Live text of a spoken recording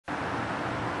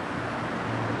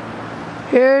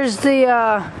Here's the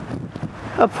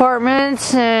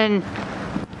apartments, and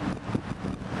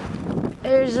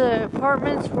there's the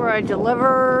apartments where I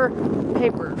deliver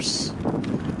papers.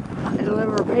 I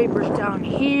deliver papers down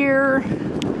here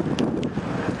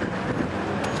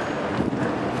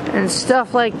and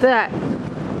stuff like that.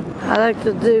 I like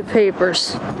to do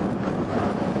papers.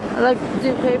 I like to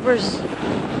do papers.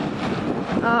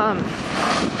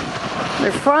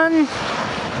 They're fun,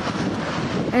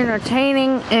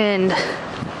 entertaining, and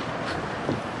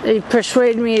they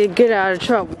persuade me to get out of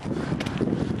trouble.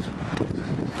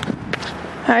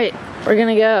 Alright, we're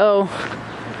gonna go.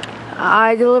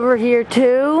 I deliver here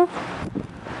too.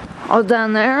 All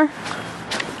down there.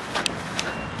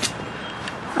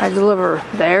 I deliver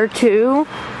there too.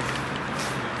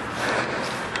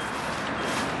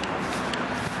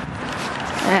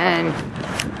 And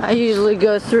I usually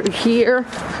go through here.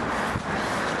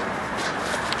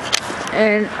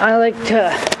 And I like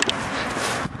to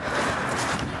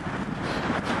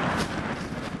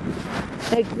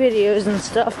make videos and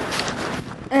stuff.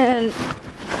 And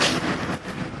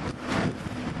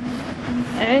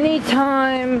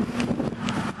anytime,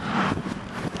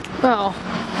 well,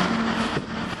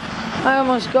 I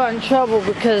almost got in trouble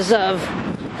because of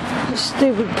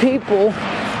stupid people.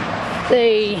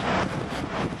 They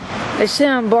say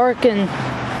I'm barking.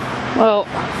 Well,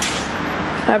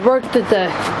 I barked at the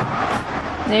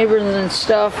neighbors and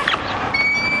stuff,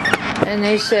 and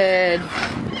they said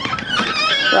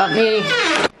about me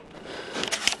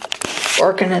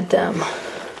barking at them.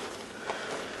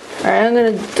 Alright, I'm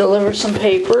gonna deliver some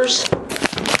papers.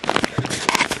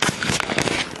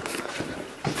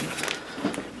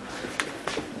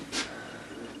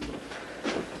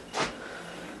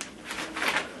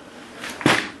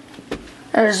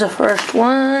 There's the first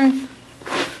one.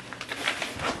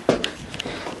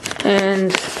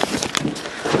 And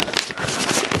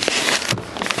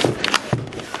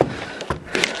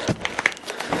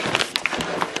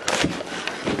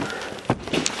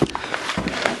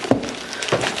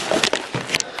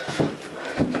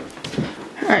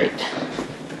alright.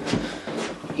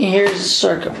 Here's the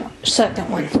second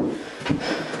one.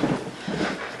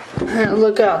 I'm gonna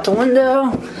look out the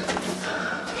window.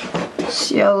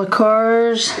 See all the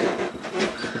cars.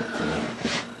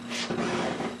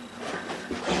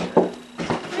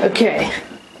 Okay.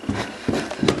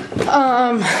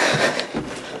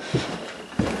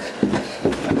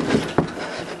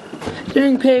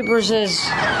 Doing papers is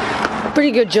a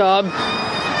pretty good job.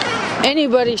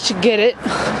 Anybody should get it.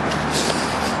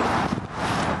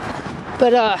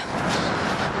 But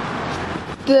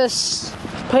this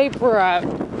paper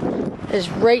is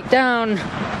right down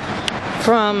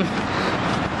from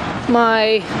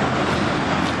my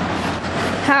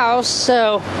house,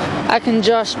 so I can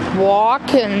just walk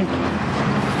down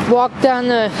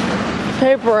the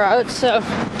paper route, so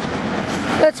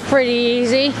that's pretty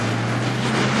easy,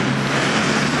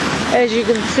 as you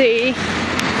can see.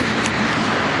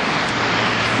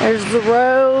 There's the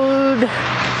road.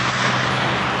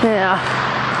 Yeah.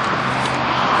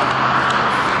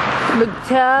 Big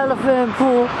telephone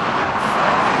pole.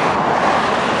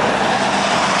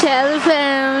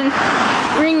 Telephone.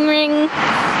 Ring, ring.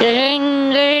 Ring,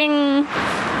 ring.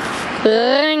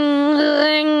 Ring,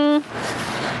 ring.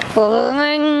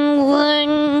 Ring,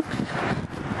 ring.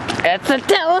 It's a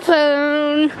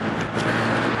telephone.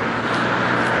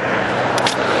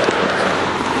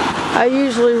 I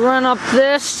usually run up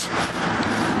this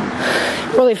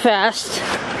really fast.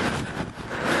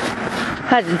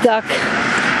 Had to duck.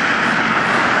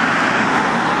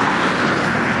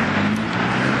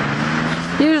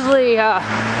 Usually,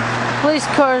 police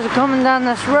cars are coming down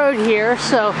this road here,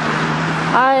 so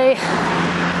I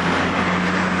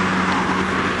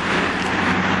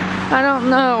don't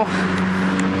know.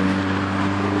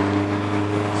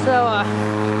 So,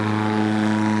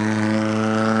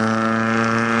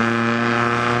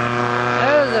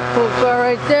 there's a cool car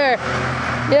right there.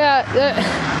 Yeah,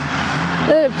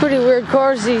 they're pretty weird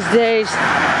cars these days.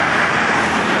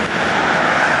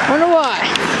 Wonder why.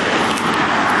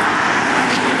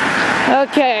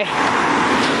 Okay.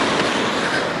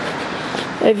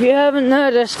 If you haven't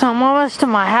noticed, I'm almost to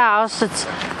my house. It's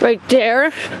right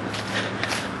there.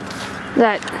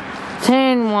 That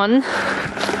tan one.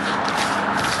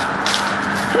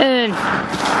 And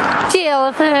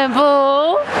telephone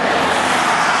pole.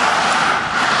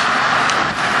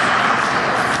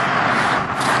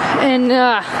 And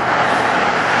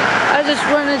I just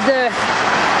wanted to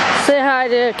say hi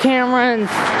to the camera and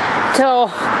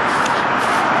tell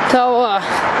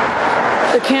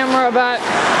the camera about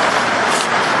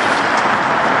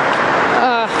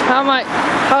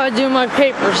how I do my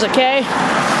papers, okay?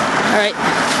 Alright,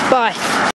 bye.